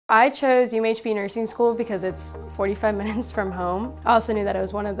I chose UMHB Nursing School because it's 45 minutes from home. I also knew that it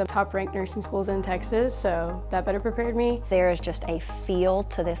was one of the top-ranked nursing schools in Texas, so that better prepared me. There is just a feel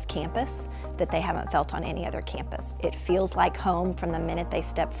to this campus that they haven't felt on any other campus. It feels like home from the minute they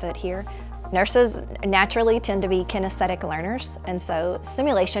step foot here. Nurses naturally tend to be kinesthetic learners, and so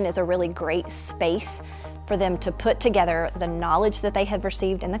simulation is a really great space for them to put together the knowledge that they have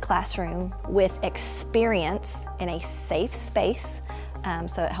received in the classroom with experience in a safe space.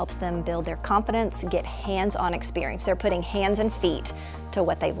 So it helps them build their confidence, get hands-on experience. They're putting hands and feet to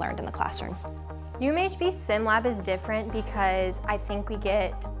what they've learned in the classroom. UMHB Sim Lab is different because I think we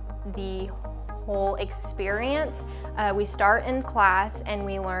get the whole experience. We start in class and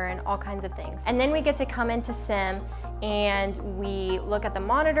we learn all kinds of things. And then we get to come into Sim and we look at the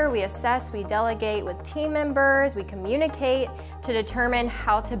monitor, we assess, we delegate with team members, we communicate to determine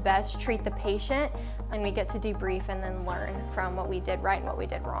how to best treat the patient, and we get to debrief and then learn from what we did right and what we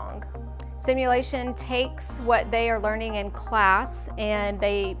did wrong. Simulation takes what they are learning in class and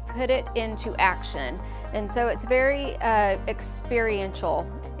they put it into action. And so it's very experiential.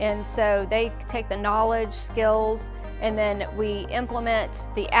 And so they take the knowledge, skills, and then we implement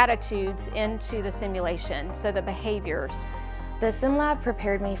the attitudes into the simulation, so the behaviors. The Sim Lab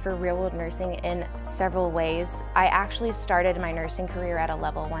prepared me for real-world nursing in several ways. I actually started my nursing career at a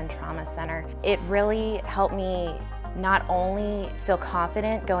level 1 trauma center. It really helped me not only feel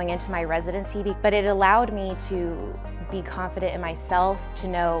confident going into my residency, but it allowed me to be confident in myself, to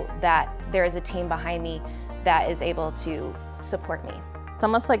know that there is a team behind me that is able to support me. It's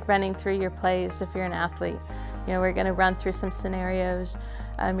almost like running through your plays if you're an athlete. You know, we're going to run through some scenarios.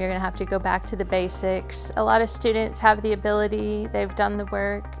 You're going to have to go back to the basics. A lot of students have the ability, they've done the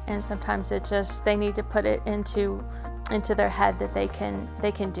work, and sometimes it just, they need to put it into their head that they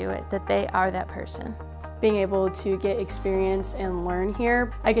can do it, that they are that person. Being able to get experience and learn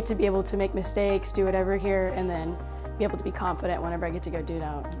here, I get to be able to make mistakes, do whatever here, and then be able to be confident whenever I get to go do it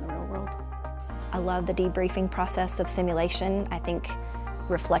out in the real world. I love the debriefing process of simulation. I think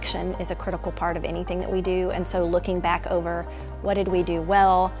reflection is a critical part of anything that we do, and so looking back over what did we do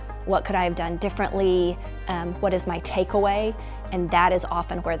well, what could I have done differently, what is my takeaway, and that is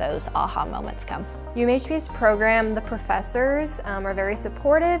often where those aha moments come. UMHB's program, the professors are very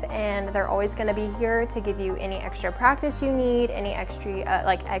supportive, and they're always going to be here to give you any extra practice you need, any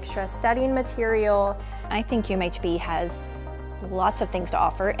extra studying material. I think UMHB has lots of things to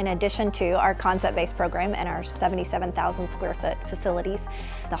offer in addition to our concept-based program and our 77,000 square foot facilities.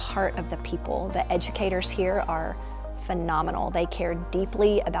 The heart of the people, the educators here are phenomenal. They care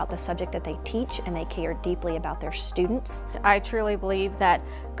deeply about the subject that they teach, and they care deeply about their students. I truly believe that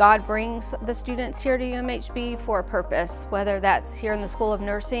God brings the students here to UMHB for a purpose, whether that's here in the School of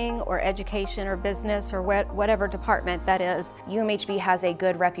Nursing or education or business or whatever department that is. UMHB has a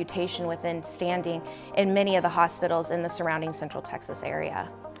good reputation within standing in many of the hospitals in the surrounding Central Texas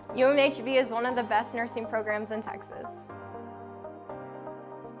area. UMHB is one of the best nursing programs in Texas.